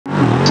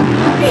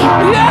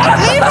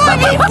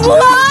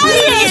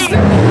flying!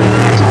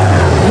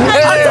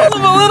 I told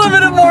him a little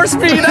bit of more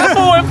speed. That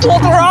fool went full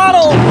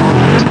throttle.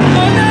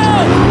 Oh no!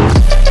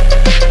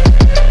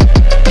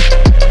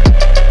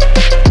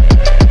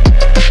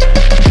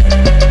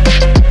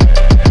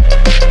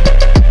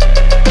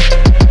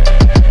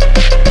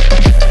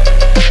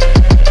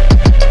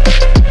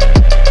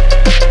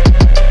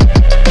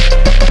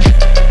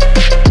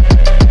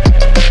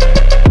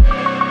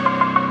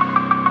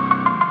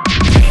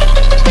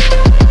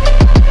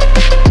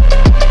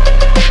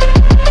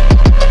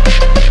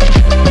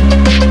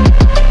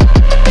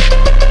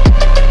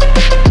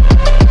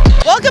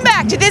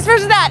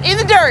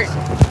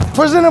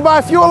 Presented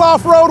by Fuel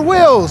Off-Road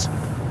Wheels.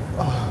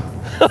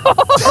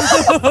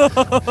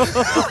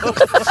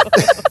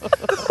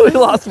 We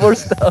lost more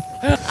stuff.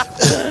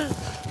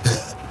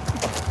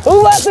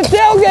 Who let the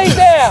tailgate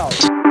down?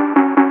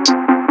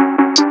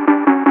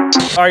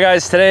 All right,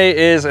 guys,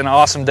 today is an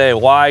awesome day.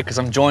 Why? Because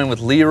I'm joined with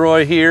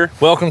Leroy here.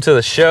 Welcome to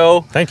the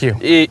show. Thank you.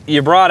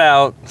 You brought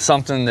out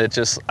something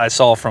that I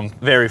saw from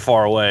very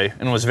far away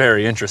and was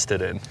very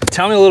interested in.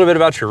 Tell me a little bit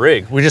about your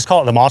rig. We just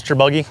call it the Monster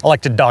Buggy. I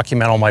like to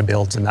document all my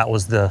builds, and that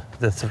was the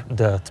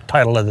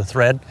title of the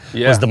thread,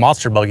 was the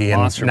Monster Buggy,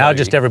 and now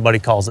just everybody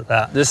calls it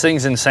that. This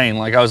thing's insane.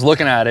 Like, I was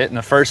looking at it, and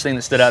the first thing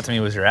that stood out to me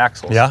was your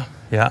axles. Yeah,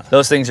 yeah.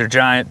 Those things are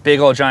giant, big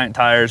old giant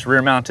tires,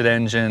 rear mounted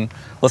engine.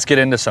 Let's get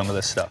into some of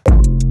this stuff.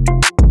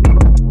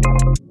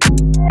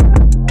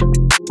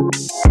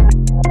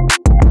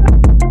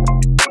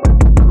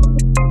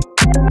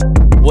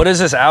 What is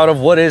this out of?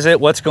 What is it?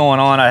 What's going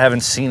on? I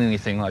haven't seen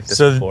anything like this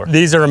before.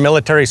 These are a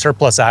military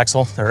surplus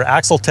axle. They're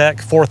Axle Tech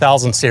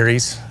 4000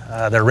 series.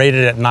 They're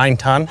rated at 9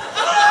 ton.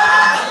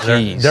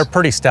 They're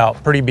pretty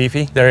stout, pretty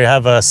beefy. They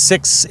have a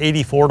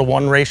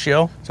 684:1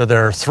 ratio. So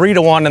they're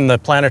 3:1 in the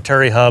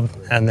planetary hub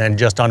and then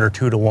just under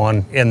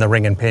 2:1 in the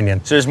ring and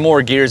pinion. So there's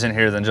more gears in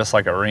here than just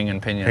like a ring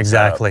and pinion.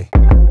 Exactly.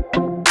 Setup.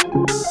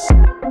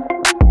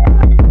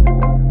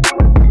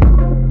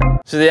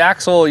 So the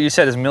axle, you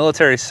said, is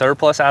military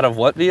surplus out of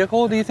what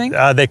vehicle, do you think?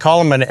 They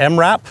call them an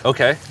MRAP.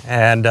 Okay.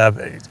 And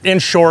in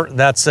short,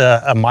 that's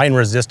a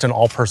mine-resistant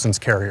all-persons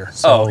carrier.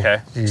 So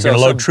okay. You're gonna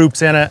load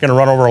troops in it, gonna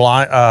run over a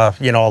line, a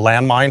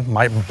landmine,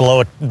 might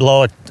blow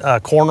a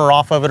corner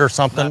off of it or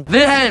something.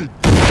 LATHAM!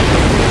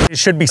 It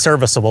should be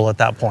serviceable at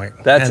that point.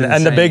 That's insane.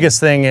 And the biggest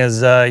thing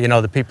is,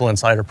 the people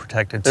inside are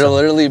protected. They're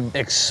literally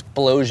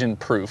explosion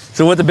proof.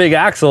 So with the big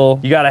axle,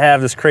 you got to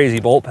have this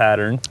crazy bolt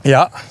pattern.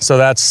 Yeah, so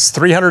that's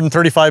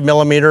 335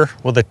 millimeter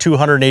with a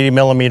 280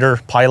 millimeter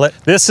pilot.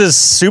 This is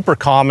super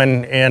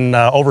common in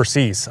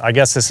overseas. I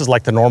guess this is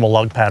like the normal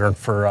lug pattern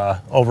for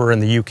over in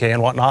the UK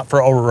and whatnot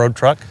for over-road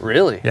truck.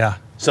 Really? Yeah.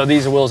 So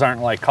these wheels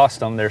aren't like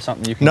custom, they're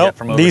something you can get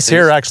from overseas?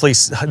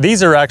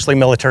 These are actually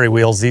military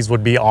wheels. These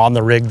would be on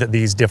the rig that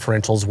these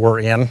differentials were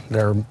in.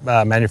 They're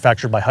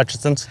manufactured by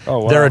Hutchinson's. Oh,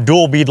 wow. They're a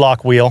dual bead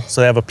lock wheel, so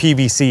they have a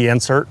PVC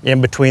insert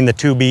in between the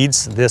two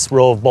beads. This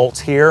row of bolts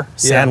here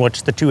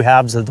sandwich the two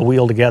halves of the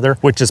wheel together,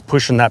 which is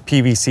pushing that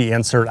PVC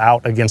insert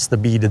out against the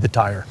bead of the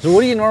tire. So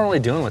what are you normally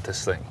doing with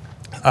this thing?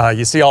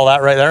 You see all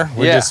that right there?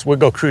 We'll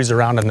go cruise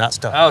around in that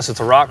stuff. Oh, so it's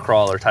a rock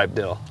crawler type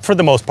deal. For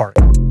the most part.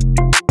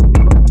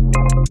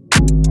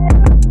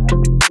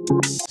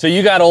 So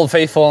you got Old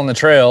Faithful on the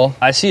trail.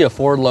 I see a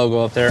Ford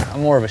logo up there.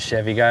 I'm more of a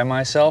Chevy guy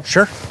myself.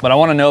 Sure. But I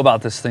want to know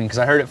about this thing because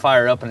I heard it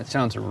fire up and it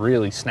sounds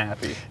really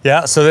snappy.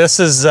 Yeah, so this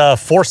is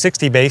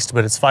 460 based,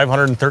 but it's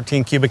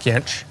 513 cubic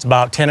inch. It's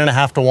about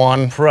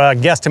 10.5:1.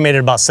 Guesstimated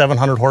about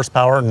 700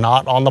 horsepower,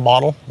 not on the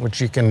bottle,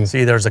 which you can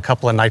see there's a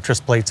couple of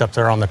nitrous plates up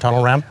there on the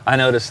tunnel ram. I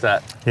noticed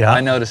that. Yeah.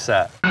 I noticed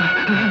that.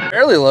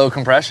 Fairly low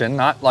compression,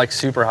 not like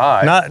super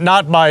high.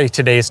 Not by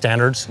today's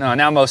standards. No,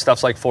 now most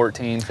stuff's like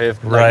 14,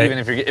 15. Right. Like even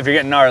if you're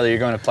getting gnarly, you're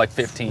going up to like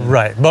 15.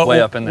 Right, but way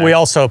up in there. We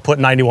also put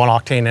 91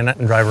 octane in it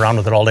and drive around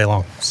with it all day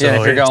long. So yeah,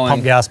 if you're going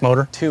pump gas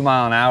motor. 2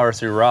 mile an hour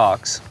through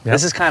rocks. Yep.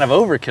 This is kind of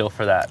overkill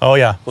for that. Oh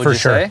yeah, Would for you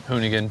sure. say?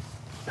 Hoonigan,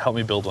 help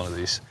me build one of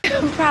these.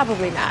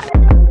 Probably not.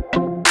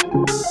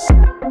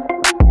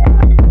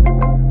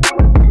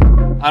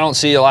 I don't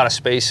see a lot of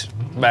space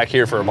back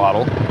here for a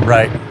bottle.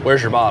 Right.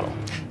 Where's your bottle?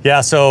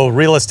 Yeah, so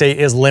real estate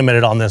is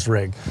limited on this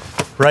rig.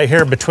 Right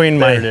here between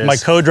my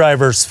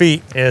co-driver's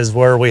feet is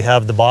where we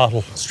have the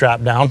bottle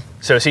strapped down.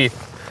 So is he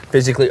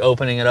physically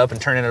opening it up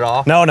and turning it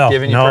off? No,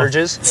 Giving you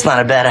purges? It's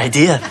not a bad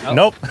idea. Oh.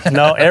 Nope,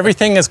 no,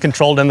 everything is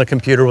controlled in the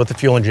computer with the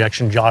fuel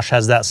injection. Josh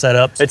has that set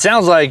up. It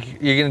sounds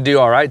like you're gonna do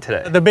all right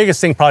today. The biggest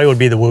thing probably would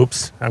be the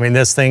whoops. I mean,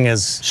 this thing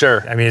is,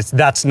 sure. I mean,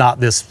 that's not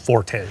this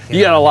forte.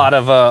 You got a lot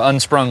of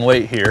unsprung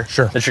weight here.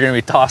 Sure. That you're gonna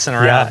be tossing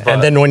around. Yeah,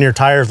 and then when your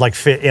tires like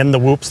fit in the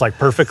whoops like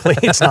perfectly,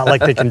 it's not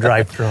like they can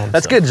drive through them.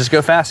 That's good, just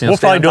go fast. We'll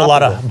probably do a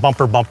lot of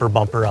bumper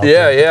out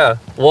there. Yeah.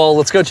 Well,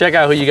 let's go check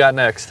out who you got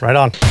next. Right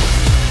on.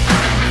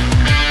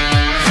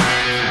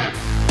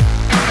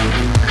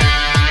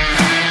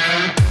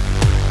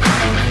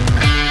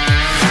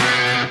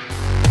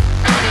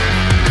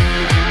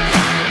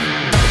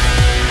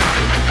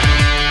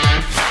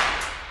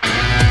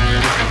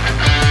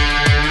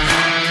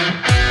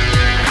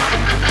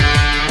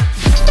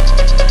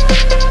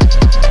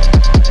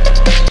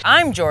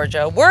 I'm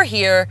Georgia. We're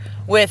here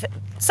with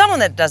someone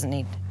that doesn't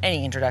need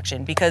any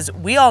introduction because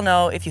we all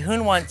know if you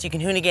hoon once, you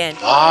can hoon again.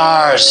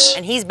 Bars.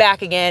 And he's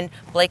back again,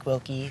 Blake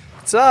Wilkey.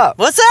 What's up?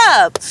 What's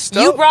up?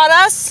 You brought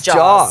us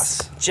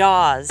Jaws.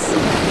 Jaws.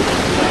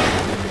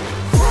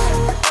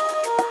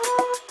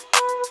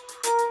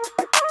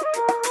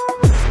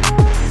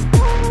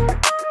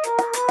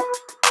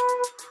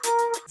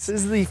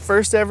 This is the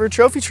first ever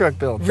trophy truck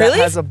build. Really?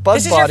 That has a bug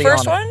this is body your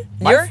first on it.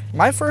 one?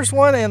 My first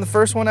one and the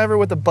first one ever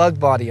with a bug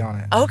body on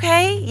it.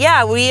 Okay,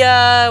 yeah, we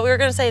were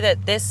gonna say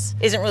that this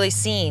isn't really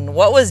seen.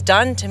 What was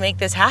done to make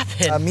this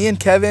happen? Me and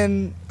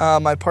Kevin,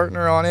 my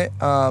partner on it,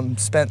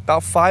 spent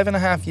about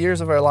 5.5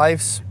 years of our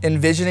lives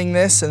envisioning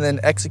this and then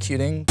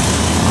executing.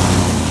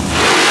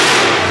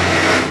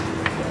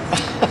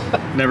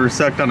 Never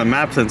sucked on a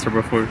map sensor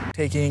before.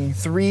 Taking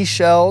 3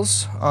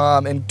 shells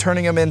and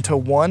turning them into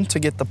 1 to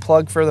get the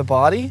plug for the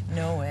body.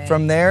 No way.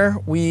 From there,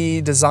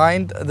 we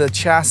designed the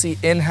chassis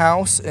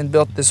in-house and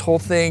built this whole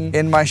thing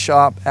in my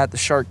shop at the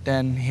Shark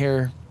Den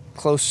here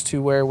close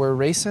to where we're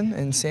racing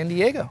in San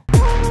Diego.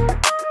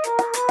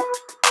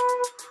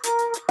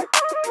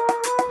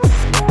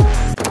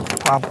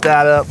 Pop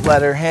that up,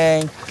 let her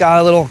hang.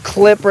 Got a little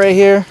clip right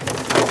here.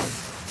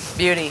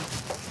 Beauty.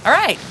 All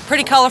right,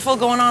 pretty colorful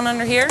going on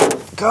under here.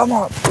 Come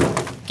on.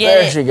 Get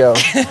there it. she goes.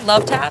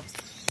 Love taps.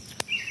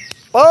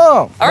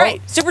 Oh! All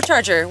right,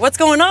 supercharger, what's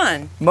going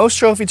on? Most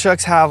trophy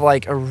trucks have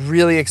like a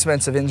really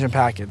expensive engine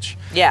package.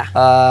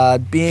 Yeah.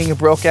 Being a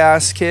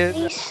broke-ass kid.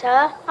 Please,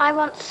 sir, I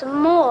want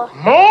some more.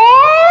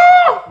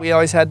 We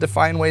always had to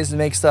find ways to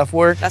make stuff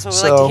work. That's what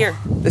we like to hear.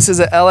 This is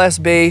a LS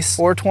base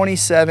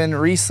 427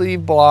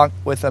 re-sleeve block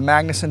with a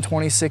Magnuson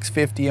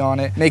 2650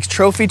 on it. Makes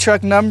trophy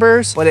truck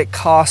numbers, but it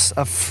costs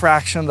a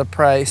fraction of the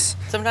price.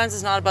 Sometimes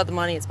it's not about the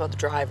money, it's about the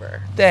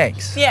driver.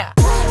 Thanks. Yeah.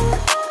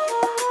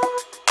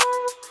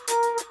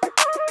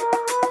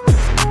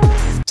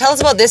 Tell us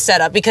about this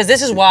setup because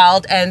this is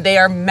wild and they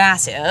are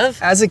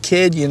massive. As a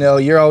kid, you know,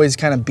 you're always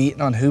kind of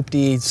beating on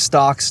hoopty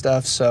stock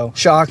stuff, so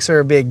shocks are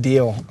a big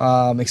deal,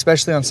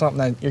 especially on something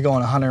that you're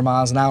going 100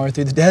 miles an hour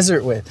through the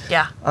desert with.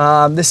 Yeah.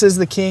 This is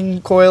the King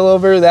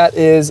coilover. That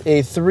is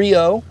a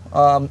 3.0.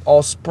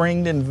 All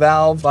springed and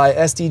valved by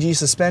SDG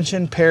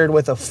suspension paired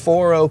with a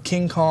 4.0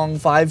 King Kong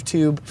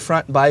 5-tube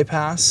front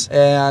bypass.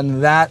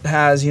 And that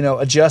has, you know,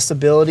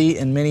 adjustability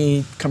in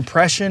many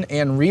compression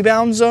and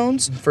rebound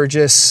zones for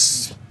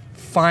just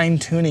fine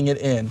tuning it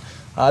in.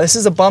 This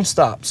is a bump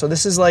stop. So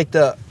this is like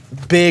the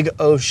big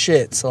oh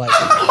shit. So like,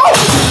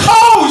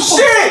 oh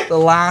shit! The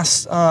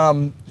last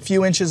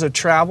few inches of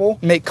travel,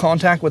 make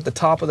contact with the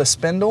top of the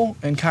spindle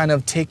and kind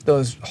of take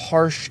those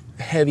harsh,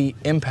 heavy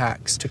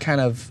impacts to kind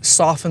of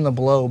soften the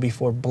blow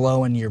before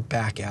blowing your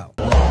back out.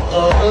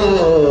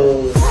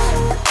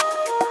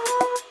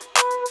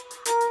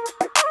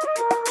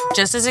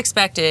 Just as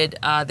expected,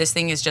 this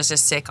thing is just as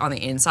sick on the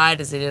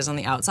inside as it is on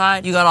the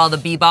outside. You got all the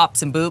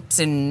bebops and boops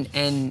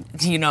and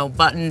you know,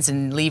 buttons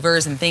and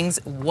levers and things.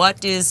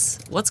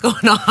 What's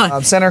going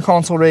on? Center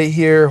console right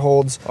here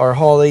holds our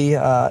Holley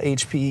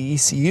HP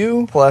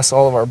ECU, plus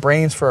all of our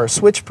brains for our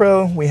Switch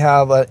Pro. We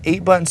have an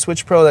 8-button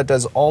Switch Pro that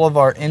does all of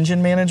our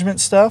engine management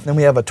stuff. Then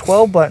we have a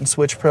 12-button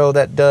Switch Pro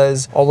that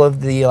does all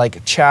of the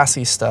like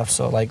chassis stuff.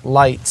 So like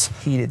lights,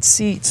 heated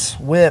seats,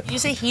 whip. Did you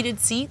say heated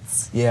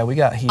seats? Yeah, we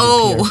got heated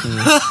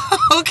PRPs.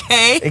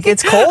 Okay. It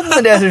gets cold in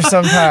the desert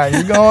sometimes.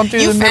 You're going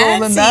through the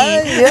middle of the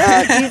night.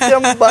 Yeah, keep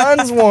them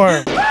buns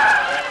warm.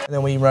 And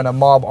then we run a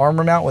Mob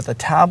armor mount with a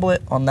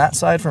tablet on that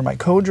side for my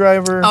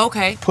co-driver.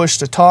 Okay. Push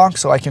to talk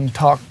so I can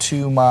talk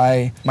to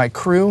my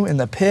crew in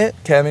the pit.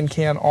 Kevin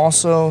can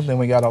also. Then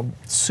we got a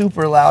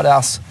super loud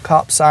ass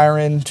cop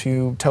siren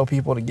to tell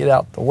people to get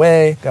out the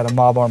way. Got a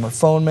Mob armor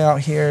phone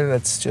mount here.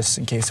 That's just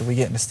in case if we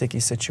get into sticky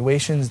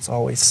situations, it's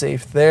always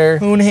safe there.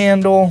 Hoon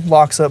handle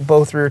locks up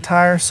both rear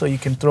tires so you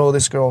can throw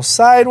this girl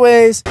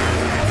sideways.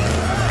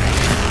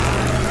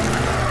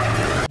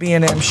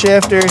 B&M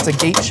shifter, it's a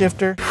gate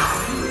shifter.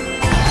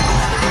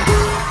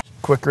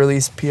 Quick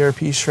release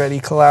PRP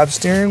shreddy collab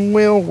steering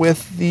wheel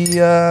with the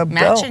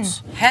matching.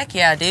 belts. Heck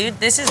yeah, dude.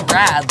 This is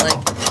rad.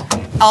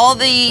 Like all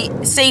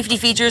the safety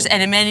features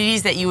and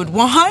amenities that you would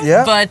want.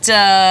 Yeah. But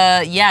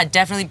yeah,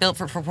 definitely built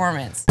for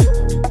performance.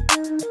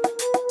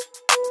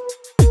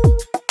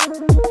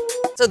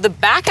 So the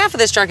back half of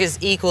this truck is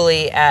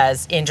equally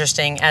as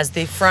interesting as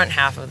the front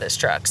half of this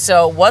truck.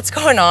 So what's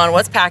going on?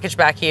 What's packaged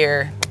back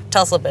here?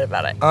 Tell us a little bit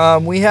about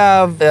it. We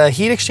have a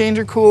heat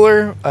exchanger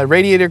cooler, a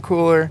radiator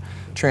cooler,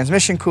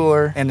 transmission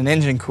cooler, and an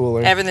engine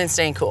cooler. Everything's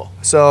staying cool.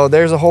 So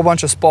there's a whole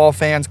bunch of spall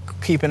fans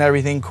keeping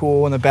everything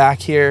cool in the back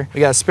here. We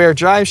got a spare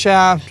drive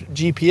shaft,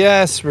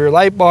 GPS, rear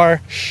light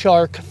bar,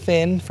 shark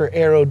fin for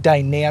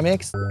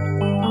aerodynamics.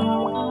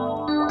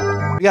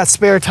 We got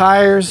spare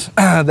tires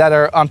that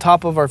are on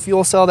top of our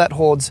fuel cell that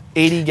holds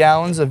 80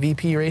 gallons of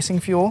VP racing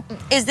fuel.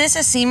 Is this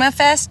a SEMA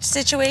Fest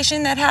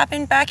situation that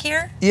happened back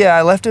here? Yeah,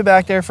 I left it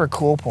back there for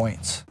cool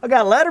points. I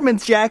got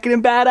Letterman's jacket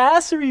and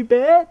badassery,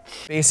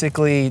 bitch.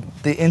 Basically,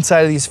 the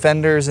inside of these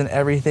fenders and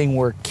everything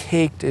were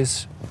caked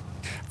is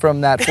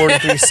from that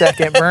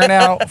 43-second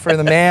burnout for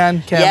the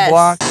man, Ken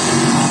Block.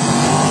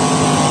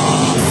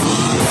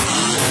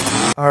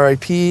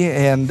 R.I.P.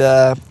 And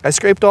I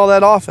scraped all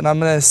that off, and I'm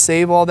gonna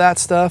save all that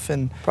stuff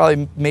and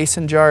probably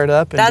mason jar it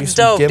up and do That's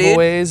some dope,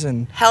 giveaways dude.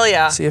 and Hell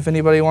yeah. see if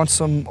anybody wants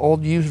some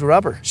old used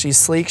rubber. She's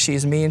sleek,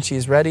 she's mean,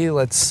 she's ready.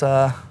 Let's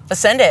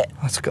send it.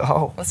 let's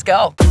go. Let's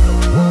go.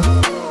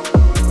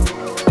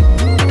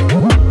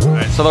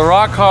 So the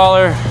rock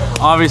collar,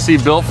 obviously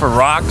built for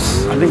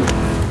rocks. I think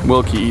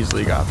Wilkey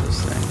easily got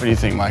this thing. What do you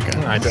think, Micah?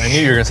 I knew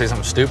you were gonna say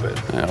something stupid.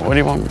 Yeah, what do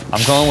you want?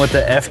 I'm going with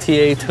the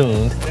FTA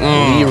tuned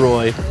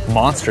Leroy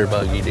monster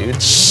buggy, dude.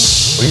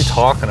 What are you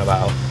talking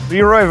about?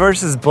 Leroy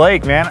versus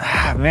Blake, man.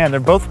 Man, they're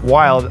both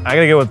wild. I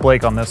gotta go with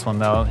Blake on this one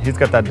though. He's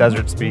got that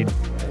desert speed.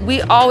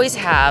 We always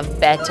have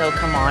Beto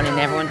come on and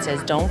everyone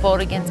says, don't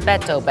vote against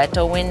Beto.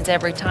 Beto wins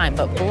every time.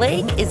 But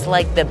Blake is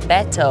like the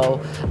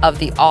Beto of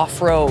the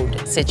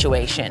off-road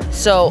situation.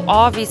 So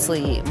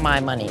obviously my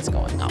money's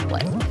going on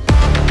Blake.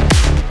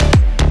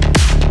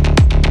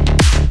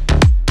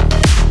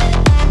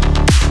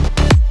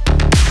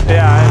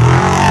 Yeah.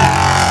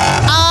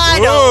 I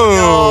don't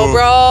know,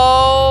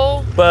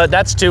 bro. But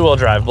that's two-wheel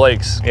drive,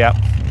 Blake's. Yeah,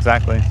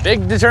 exactly.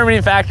 Big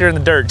determining factor in the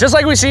dirt. Just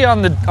like we see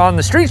on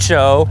the street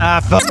show.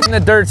 In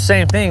the dirt,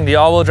 same thing. The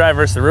all-wheel drive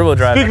versus the rear-wheel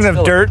drive. Speaking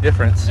of dirt,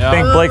 difference.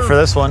 thank Blake for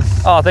this one.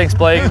 Oh, thanks,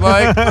 Blake.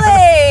 Blake.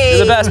 You're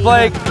the best,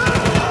 Blake.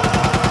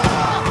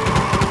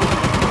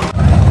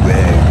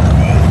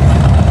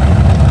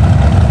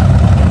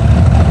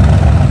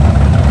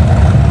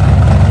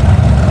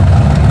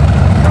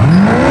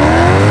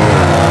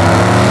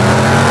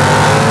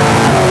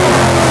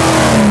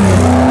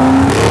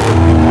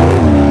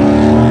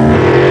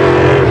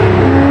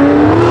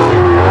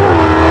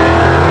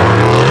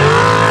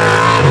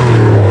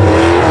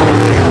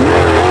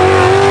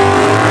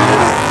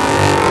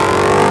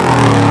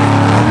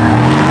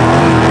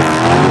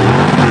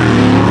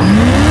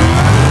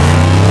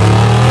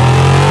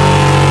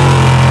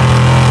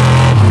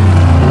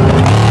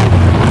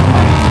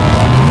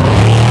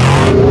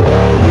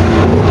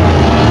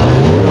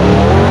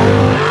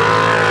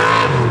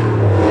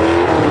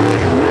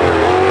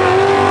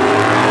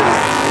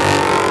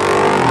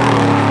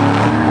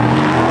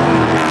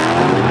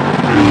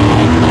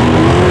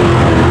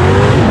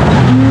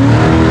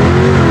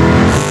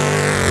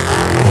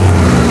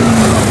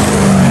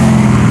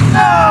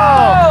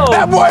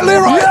 boy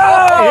Leroy.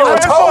 I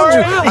told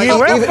you.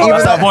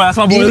 That's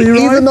my boy Leroy.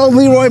 Even though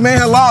Leroy man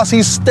had lost,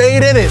 he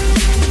stayed in it.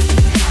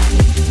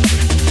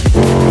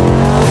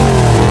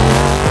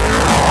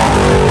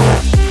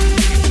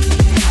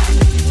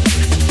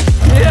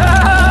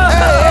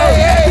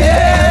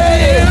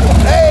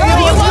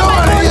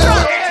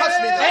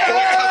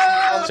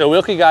 So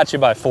Wilkey got you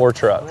by 4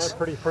 trucks.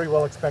 That's pretty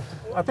well expected.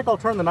 I think I'll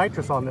turn the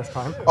nitrous on this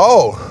time.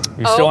 Oh.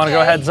 You still want to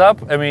go heads up?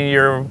 I mean,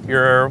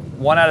 you're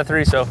 1 out of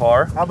 3 so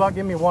far. How about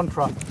give me 1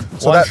 truck?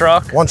 So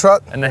one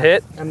truck. And the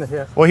hit? And the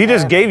hit. Well, he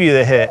just gave you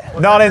the hit.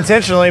 Not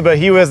intentionally, but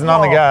he wasn't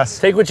on the gas.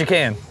 Take what you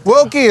can.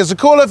 Wilkey, is it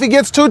cool if he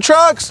gets 2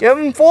 trucks? Give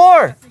him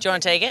 4. Do you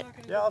want to take it?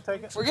 Yeah, I'll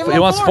take it. We're giving He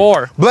wants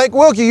 4. Blake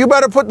Wilkey, you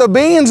better put the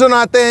beans on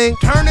that thing.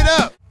 Turn it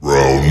up.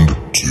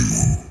 Round 2.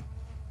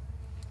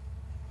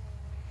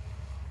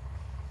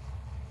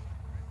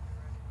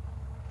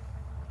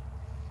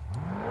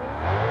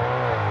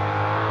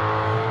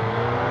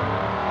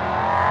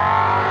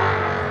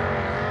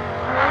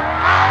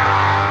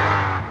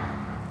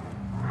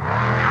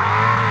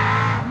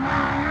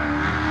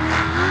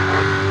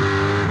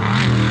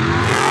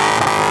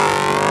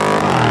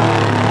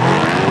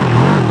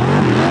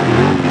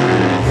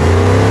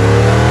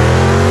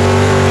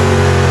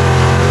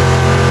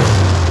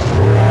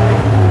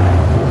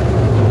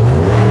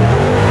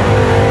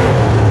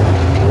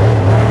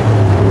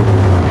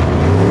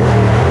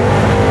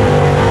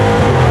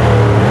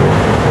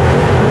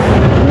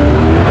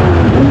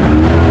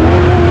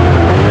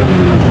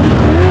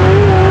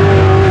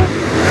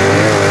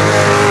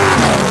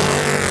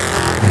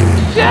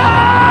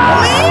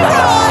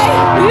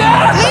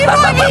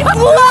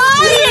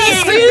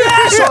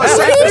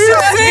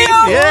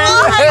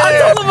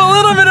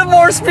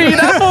 Speed.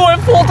 That fool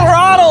went full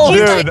throttle.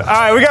 Dude, all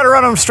right, we got to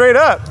run them straight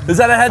up. Is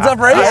that a heads up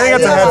race? I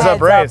think that's a heads up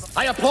race.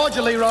 I applaud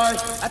you, Leroy.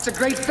 That's a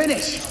great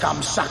finish,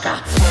 scum sucker.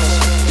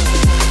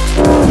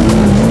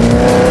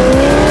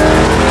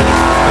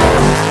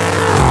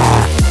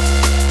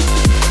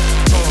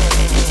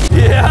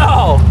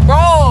 Yeah.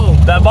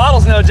 Bro. That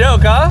bottle's no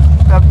joke, huh?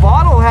 That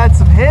bottle had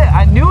some hit.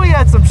 I knew he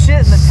had some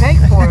shit in the tank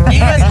for us.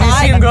 You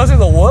see him go through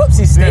the whoops?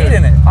 He stayed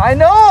in it. I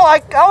know.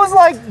 I was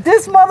like,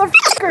 this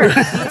motherfucker.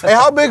 Hey,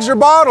 how big's your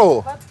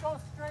bottle? Let's go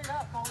straight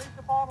up. I'll leave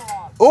the bottle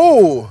on.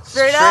 Ooh.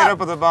 Straight Straight up. up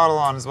with the bottle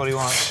on is what he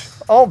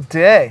wants. All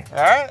day.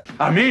 All right.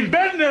 I mean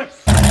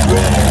business.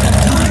 Oh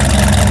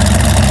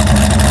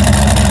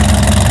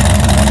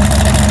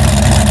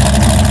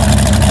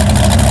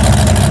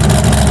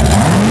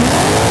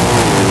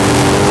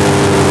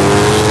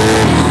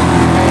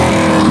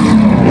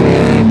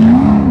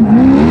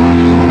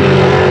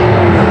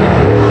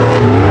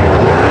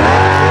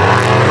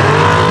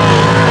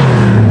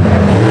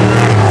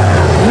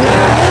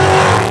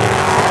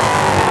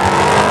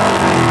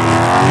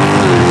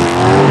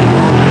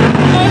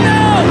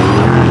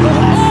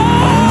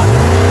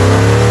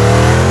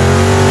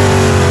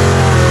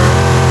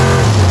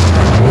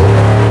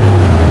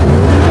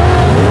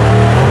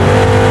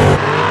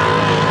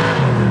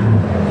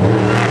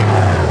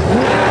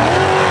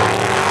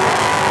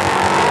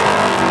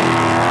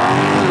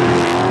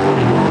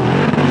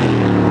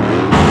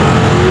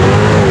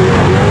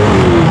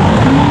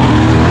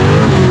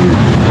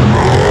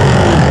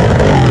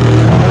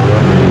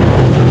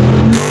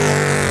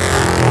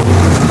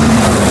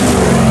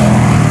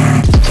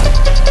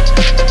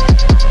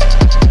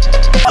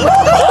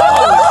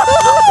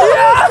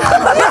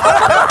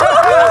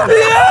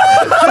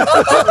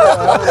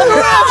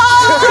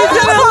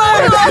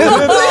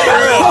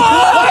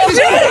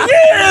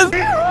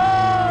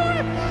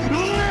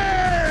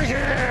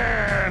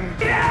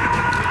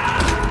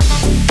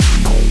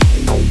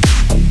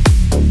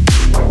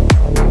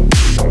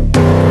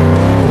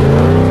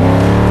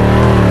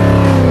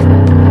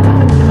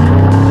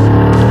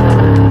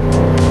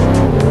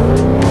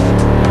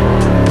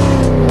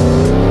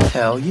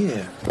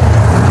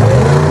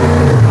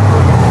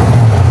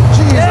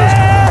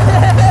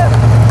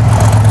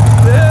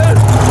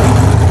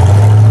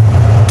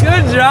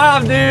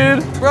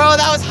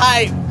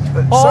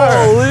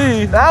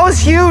homie. That was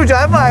huge.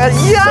 I'm like,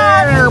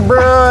 yeah,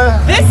 bro.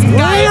 This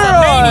guy is a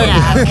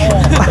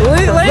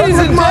maniac. Ladies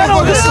and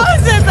gentlemen. This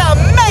is a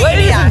maniac.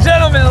 Ladies and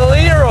gentlemen,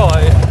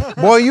 Leroy.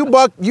 Boy,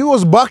 you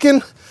was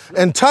bucking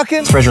and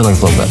tucking. Spread your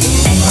legs a little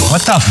bit.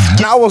 What's up?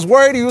 And I was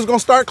worried he was gonna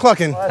start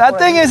clucking. that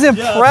thing is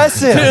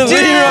impressive. Dude,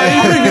 Leroy,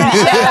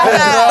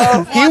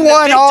 He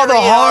won all the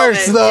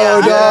hearts,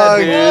 though,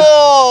 dog.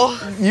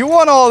 You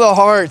won all the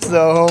hearts,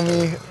 though,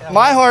 homie.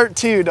 My heart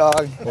too,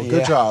 dog. Well,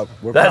 good job.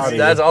 We're proud of you.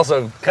 That's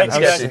also kind of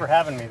sketchy. Thanks for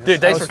having me. Dude,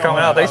 thanks for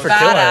coming out. Thanks for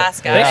killing it.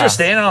 Badass, guys. Thanks for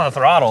standing on the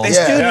throttle. This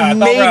dude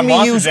made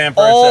me use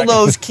all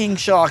those king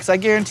shocks. I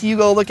guarantee you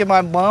go look at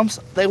my bumps,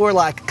 they were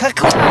like, because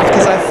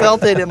I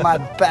felt it in my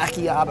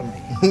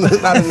backiotomy.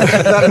 not in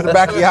the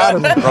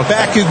backyard.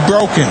 Back is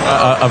broken.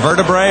 A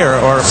vertebrae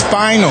or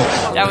Spinal.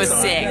 That was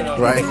sick.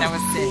 Right. That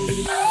was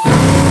sick.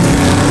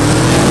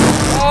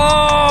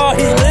 Oh,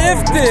 he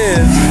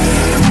lifted.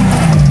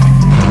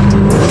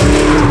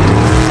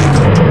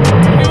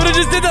 He would have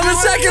just did that on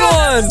the second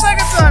one.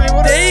 Second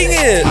time, Dang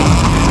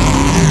it.